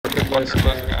What's the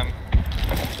scan?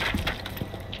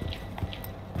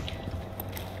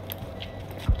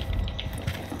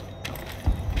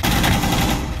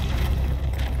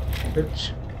 Bitch.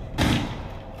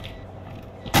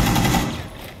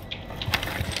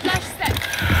 Flash set.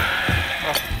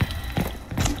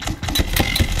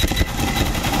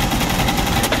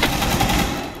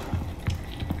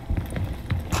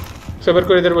 सबर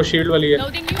करो, इधर वो शील्ड वाली है।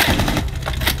 Loading you.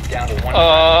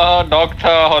 डॉग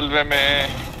था हॉलवे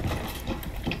में।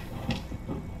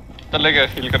 चले गए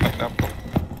हील करना अपने आप को।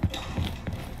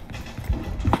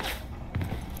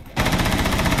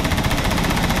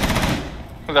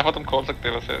 ज़्यादा तुम खोल सकते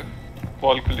हो वैसे,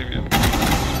 वॉल खुली हुई है।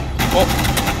 ओ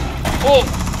ओ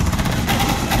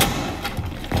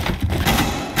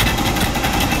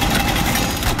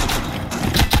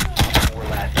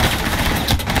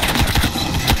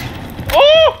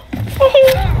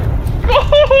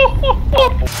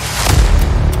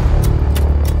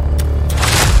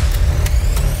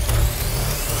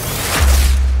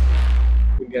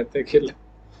कहते खेल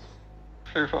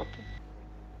फिर बात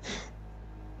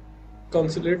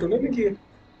कॉन्सुलेट होना नहीं किया।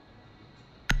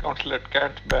 Consulate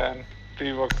can't ban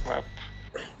rework map.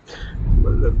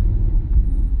 मतलब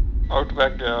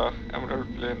Outback गया, Emerald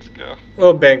Plains गया।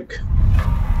 ओ bank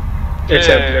it's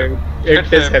happening,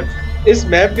 it is happening. इस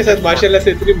मैप के साथ माशाल्लाह से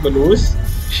इतनी मनूस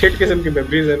शिट किस्म की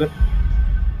मेमोरीज है ना,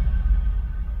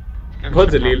 बहुत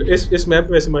जलील। इस मैप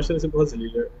में वैसे माशाल्लाह से बहुत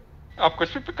जलील है। आप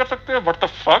कुछ भी पिक कर सकते हैं। What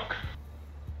the fuck?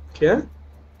 क्या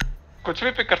कुछ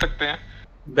भी पिक कर सकते हैं।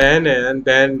 बैन है,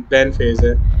 बैन फेज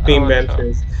है, team ban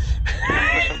phase.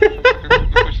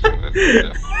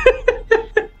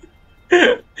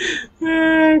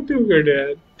 To good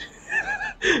यार,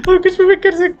 और कुछ भी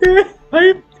कर सकते हैं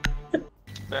भाई।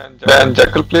 बैन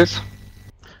जैकल प्लीज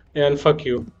यार फक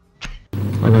यू।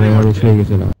 अगर यार उठने के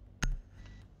चला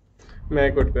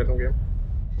मैं कुट करूंगा।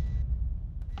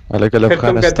 अलग अलग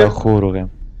खाना इस्ताखोर हो गए।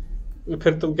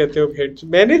 फिर तुम कहते हो भेज,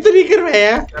 मैंने तो नहीं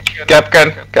करवाया।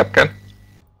 कैप्टन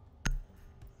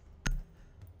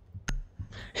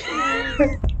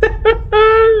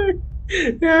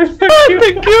यार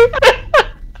थैंक यू।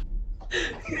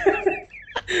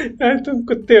 यार तुम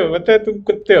कुत्ते हो, बता तुम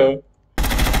कुत्ते हो।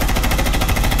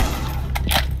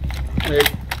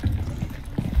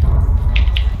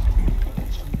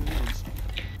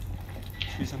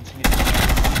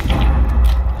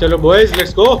 चलो boys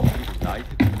let's go.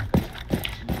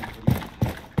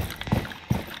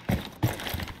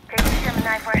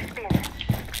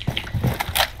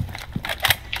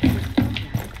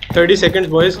 Thirty seconds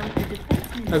boys.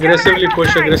 Aggressively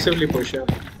push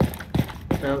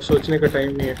यार। सोचने का टाइम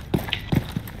नहीं है।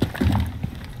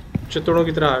 चतुरों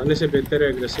की तरह हारने से बेहतर है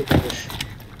एग्रेसिव पुश।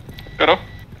 करो।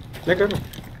 मैं करूँ।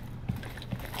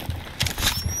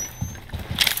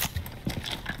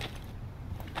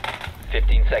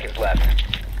 15 seconds left.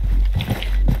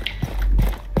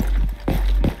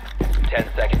 10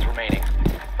 seconds remaining.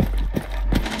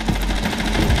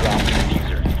 Drop the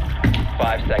diffuser.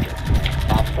 5 seconds.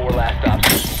 Op 4 last stop.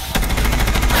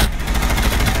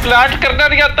 Plot करना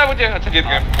नहीं आता मुझे। अच्छा जीत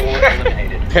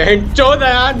गए। चौदह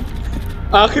यार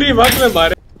आखिरी वक्त में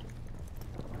मारे।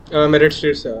 मेरे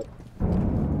स्ट्रीट से यार।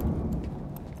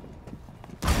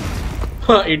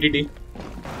 हाँ EDD।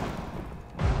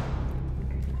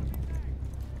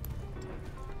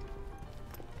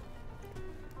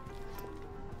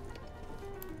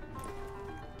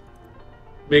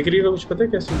 बेकरी का कुछ पता है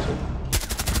कैसे?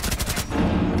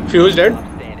 Fuse dead.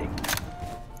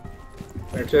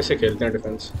 ऐसे खेलते हैं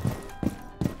डिफेंस।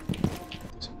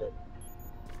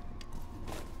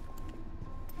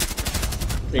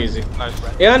 इजी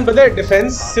यार, पता है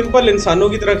डिफेंस सिंपल इंसानों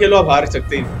की तरह खेलो, आप हार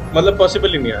सकते हैं। मतलब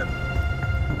पॉसिबल ही नहीं यार।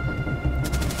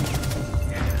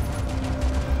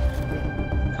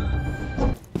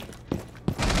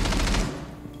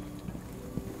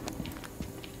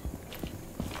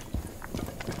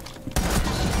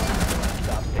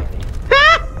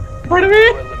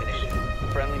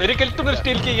 मेरी किल तुमने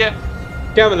स्टील की है।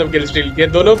 क्या मतलब किल स्टील किया?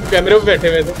 दोनों कैमरे पे बैठे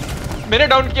हुए थे। मैंने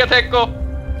डाउन किया था एक को।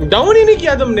 डाउन ही नहीं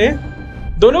किया तुमने,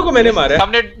 दोनों को मैंने मारा।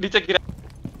 सामने नीचे गिरा।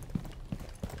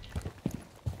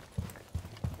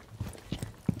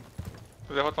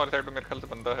 देखो तुम्हारी साइड पे मेरे ख्याल से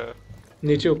बंदा है।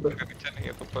 नीचे ऊपर? नीचे नहीं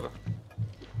है तो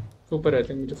ऊपर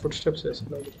रहते हैं। मुझे फुटस्टेप्स ऐसे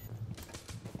लग रहे।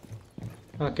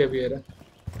 हाँ क्या भी है रहा।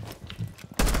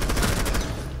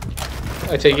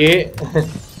 अच्छा ये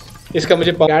इसका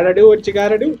मुझे पगाड़ा दो और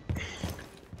चिकारा दो।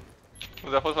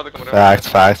 Facts.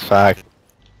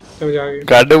 समझ आ गया।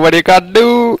 Kadu buddy kadu.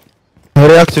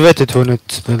 Reactivate it when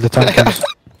the time comes.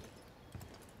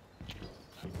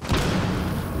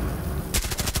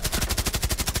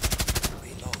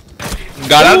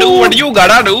 Gotta do what you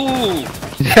gotta do.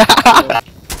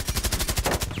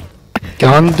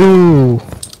 Can do.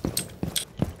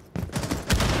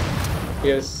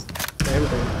 Yes. I am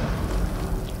right.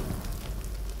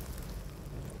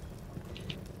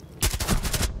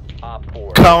 Op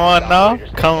 4. Come on now.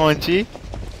 Come on, G.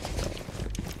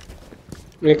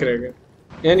 एक रह गया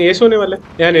यार ये सोने वाला है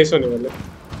यार नहीं सोने वाला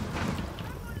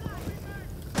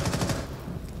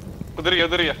उधर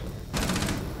ही है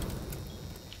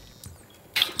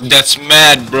That's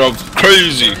mad, bro.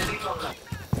 Crazy.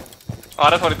 आ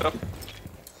रहा थोड़ी तरफ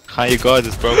How you got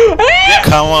this, bro?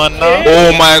 Come on now.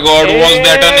 Oh my god, was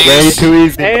that an Way ace? too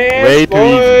easy. Way too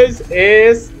easy. boys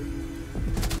is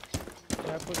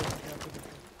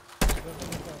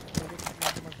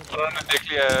उन्होंने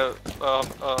देख लिया है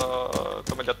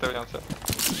तो मैं जाते हुए यहाँ से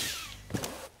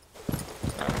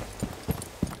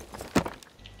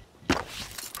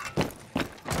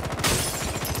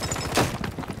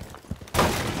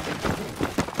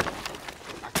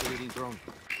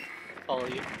Follow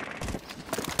you.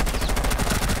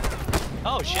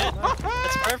 Oh shit!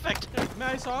 That's perfect. No,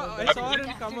 I saw him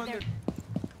come on the...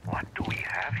 What do we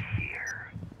have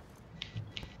here?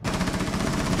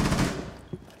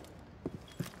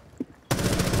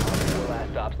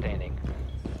 Last stop standing.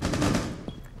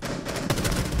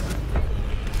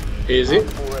 easy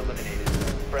 4 eliminated.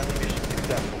 Friendly mission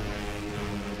successful.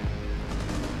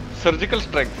 Surgical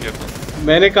strike किया था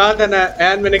मैंने कहा था ना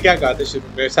एंड मैंने क्या कहा था शुरू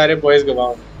में सारे boys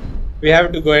गवाओ we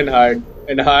have to go in hard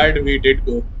and hard we did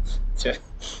go चल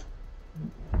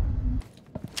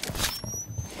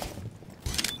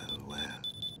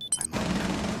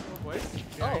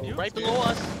Oh, right below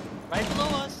us. Right below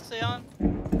us, Seon.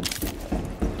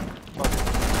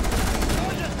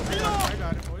 I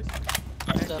got it, boys.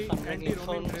 Stuff, I'm bringing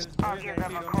Anti-roaming phones. drills. I'll give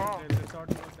them a call. Let's sort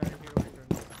out the anti-roaming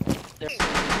drills. There's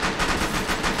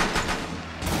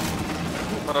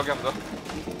ऊपर हो गया हमको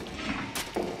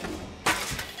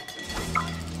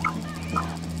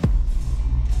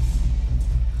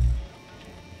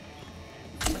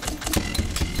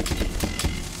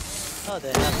oh, they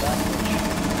have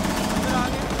that.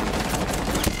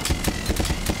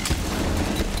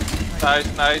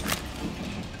 Nice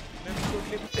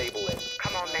Stable it.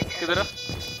 किधर है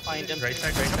Find him. Right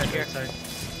side.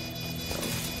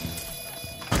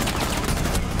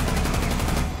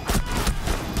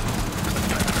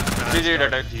 जी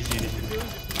dead है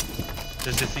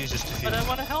Just defuse. But I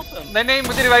want to help him. नहीं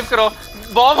मुझे revive करो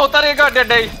बॉम्ब होता रहेगा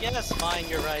डेड है Yes, mine.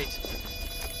 You're right.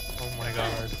 Oh my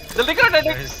god. जल्दी करो डेड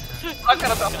है Guys, क्या कर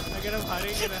रहा था अगर हम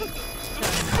हारेंगे ना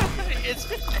It's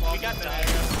we got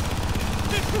tired.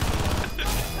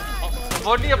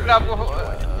 वो नहीं अपने आप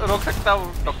को रोक सकता वो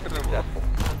डॉक्टर है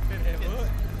वो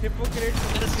हिपोक्रेट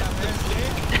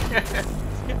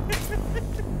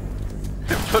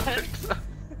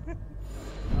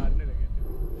मारने लगे थे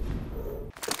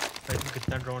भाई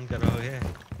कितना ड्रोन कर रहा है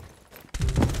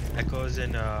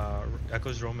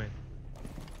echoes roaming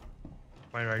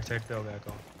my right side पे होगा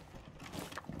echo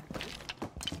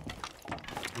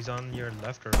he's on your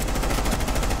left or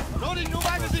loading new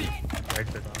magazine right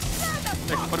पे था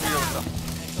एक ऊपर भी होता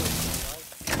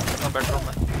बेडरूम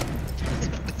में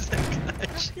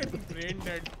brain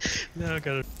dead no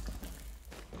कर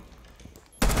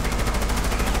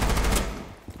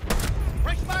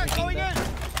break fire going in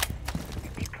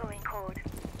Deploying code.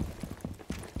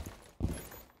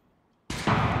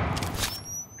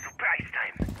 Surprise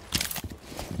time.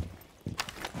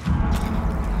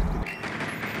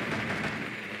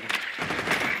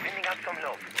 Sending out some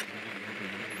love.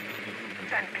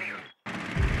 Stand clear.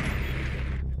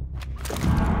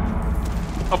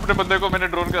 अपने बंदे को मैंने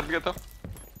ड्रोन कर दिया था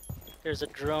There's a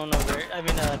drone over here. I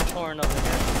mean, a torn over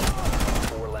here.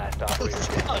 4 last operators.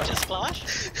 Oh, just Clash?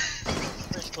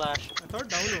 Where's Clash? I thought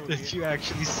down over Did you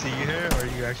actually see her, or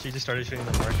you actually just started shooting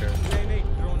the marker? नहीं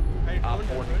drone I Op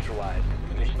drone 4 neutralized.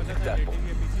 Mission पता था successful. rating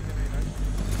के पीछे से नहीं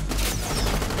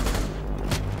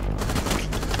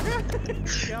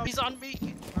He's on me.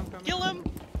 I'm coming. Kill him.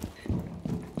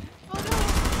 Oh no.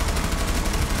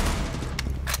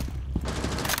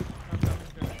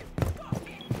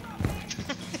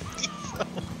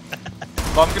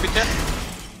 Bomb के पीछे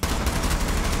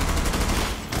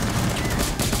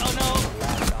Oh no.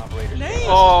 Last operator नहीं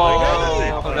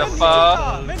ओह रफ़ा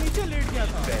मैं नीचे लेट गया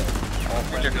था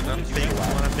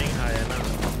Wanna ping high, na?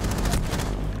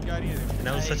 यार ये And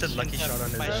that was such a lucky shot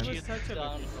on My his end. shield such a down.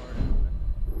 lucky shot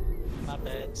My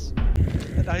bad.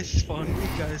 And I spawned you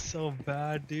guys so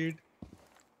bad, dude.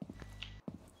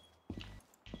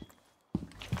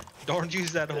 Don't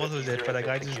use that hole with it, but that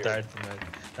guy just died from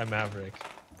that Maverick.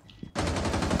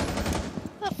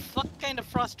 What the fuck kind of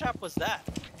frost trap was that?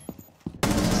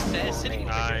 Just sitting.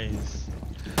 Nice.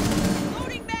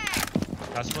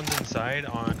 Last one's inside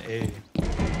on A.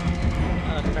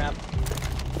 Oh crap.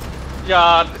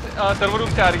 यार server room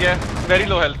से आ रही है, very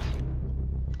low health.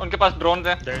 उनके पास drones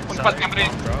हैं, They're उनके पास inside. कैमरे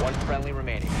हैं. Bomb dropped. One friendly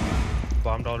remaining.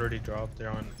 Bombed already dropped.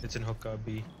 They're on. It's in hookah B.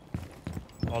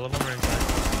 All of them are inside.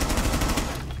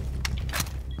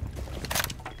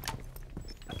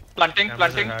 Planting,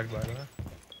 Cameras planting. are hacked, by the way.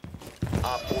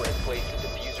 Op 4 has placed a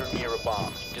diffuser near a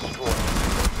bomb. Destroy it.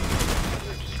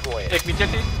 Destroy it. एक नीचे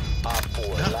थी. Op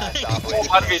 4, last मार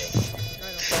operator गई. standing.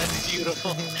 That's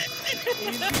beautiful.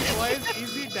 Easy boys,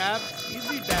 easy dab,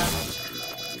 easy dab.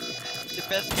 The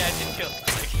best gadget kill.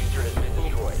 Diffuser has been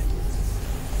destroyed.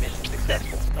 Mission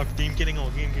successful. अब team killing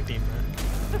होगी इनकी team में.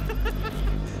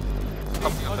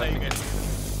 अब क्यों होता है?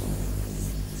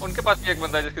 उनके पास भी एक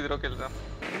बंदा है जिसकी 0 किल था.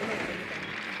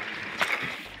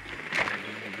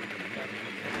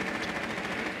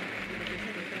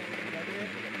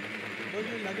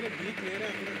 मुझे लग रहा है B clear है,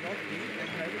 I'm gonna drop B and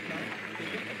try to plant. ठीक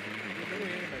है? ये दोनों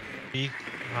यहीं बैठे हैं. B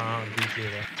हाँ B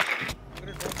clear है. I'm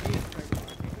gonna drop B and try to plant.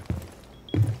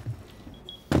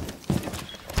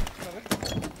 Cover.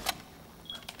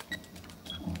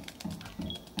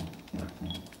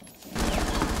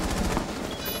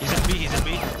 He's in B. He's in B.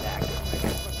 Plant हो गया.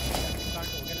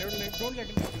 Don't let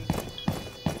him defuse.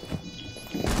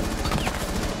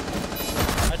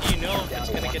 How do you know if it's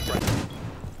gonna get done?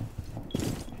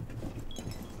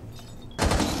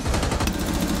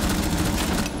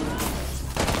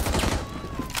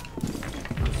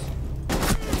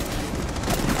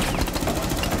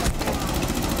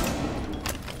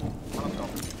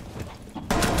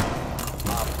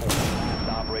 Op 4, last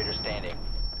operator standing.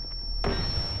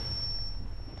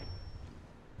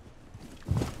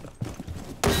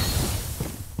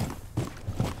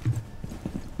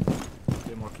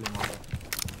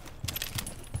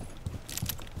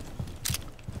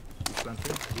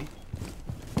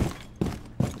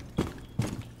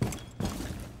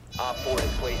 Op 4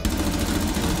 has placed a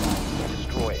diffuser.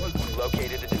 Destroy it. You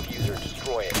located a diffuser.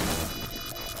 Destroy it.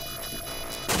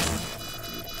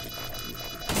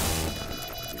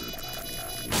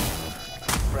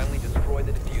 Friendly destroy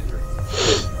the diffuser.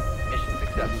 Mission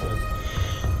successful.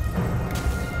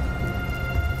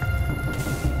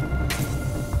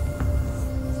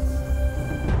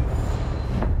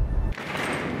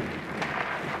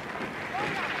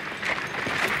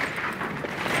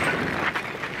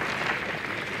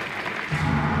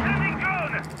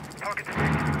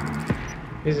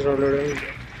 He's reloading.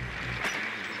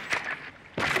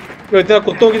 वो इतना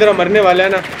कुत्तों की तरह मरने वाला है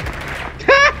ना.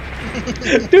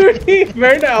 Dude, he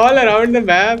went all around the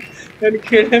map and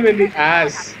killed him in the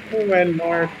ass. Oh my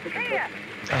lord. Oh,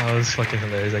 that was fucking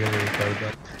hilarious. I got really proud of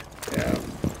that. Yeah.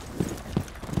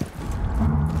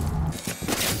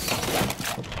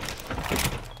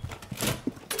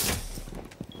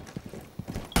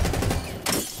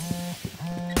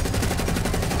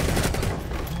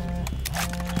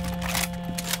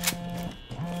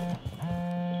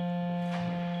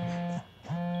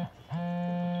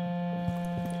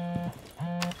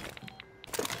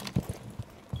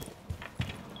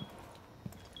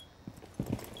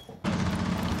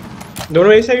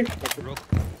 दोनों एक side.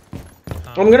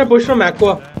 I'm gonna push from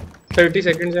Aqua. 30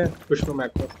 seconds है. Push from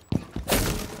Aqua.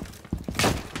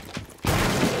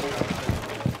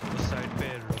 उस side पे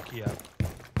रोकी आप.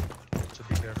 So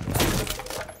be careful.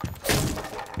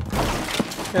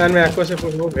 यार मैं Aqua से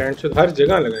push वो grand shoot हर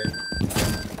जगह लगाया.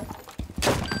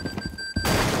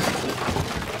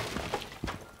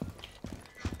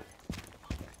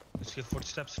 उसके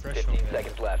footsteps fresh 15 हो गए.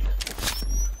 seconds left.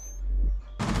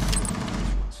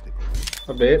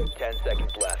 अबे 10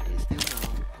 seconds left.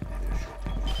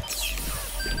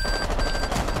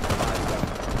 5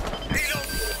 seconds.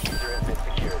 The diffuser has been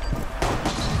secured.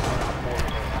 4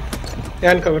 remaining.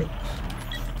 यार cover.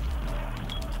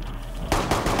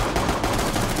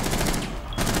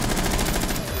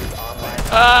 Online.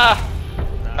 Ah,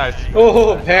 nice. ओह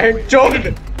बैंड चोद.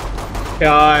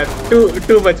 यार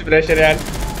too much pressure यार.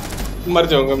 मर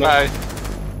जाऊंगा मैं. Nice.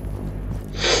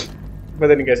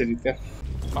 पता नहीं कैसे जीते.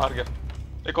 मार गया.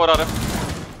 एक और आ रहा है.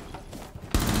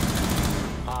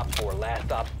 Op 4, last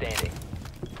stop standing.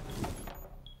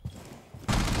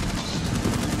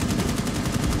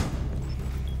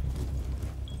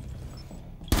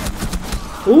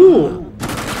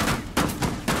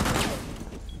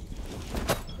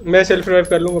 मैं सेल्फ रिवाइव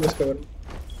कर लूंगा बस cover.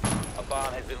 A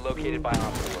bomb has been located by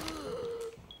Op 4.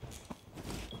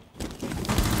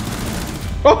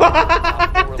 Op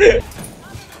 4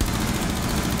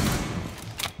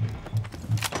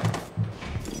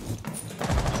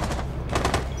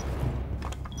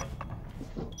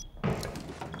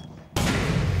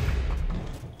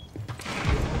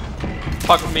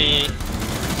 fuck me.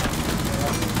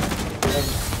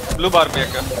 Blue बार पे है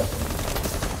क्या?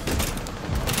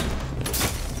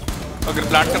 अगर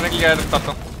प्लांट करने के लिए आया तो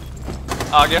बताता हूँ।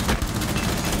 आ गया।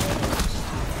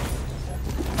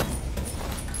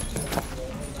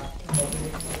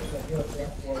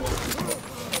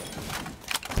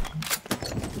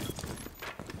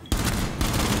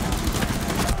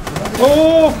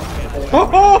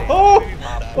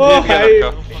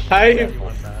 हाय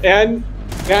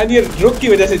यान ये रुक की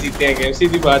वजह से जीते हैं गेम,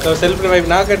 सीधी बात है। सेल्फ रिवाइव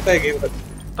ना करता है गेम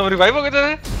खत्म। हम रिवाइव हो गए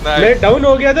थे। मैं डाउन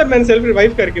हो गया था, मैंने सेल्फ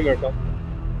रिवाइव करके बैठा,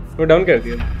 वो डाउन कर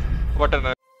दिया। बटन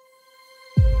है।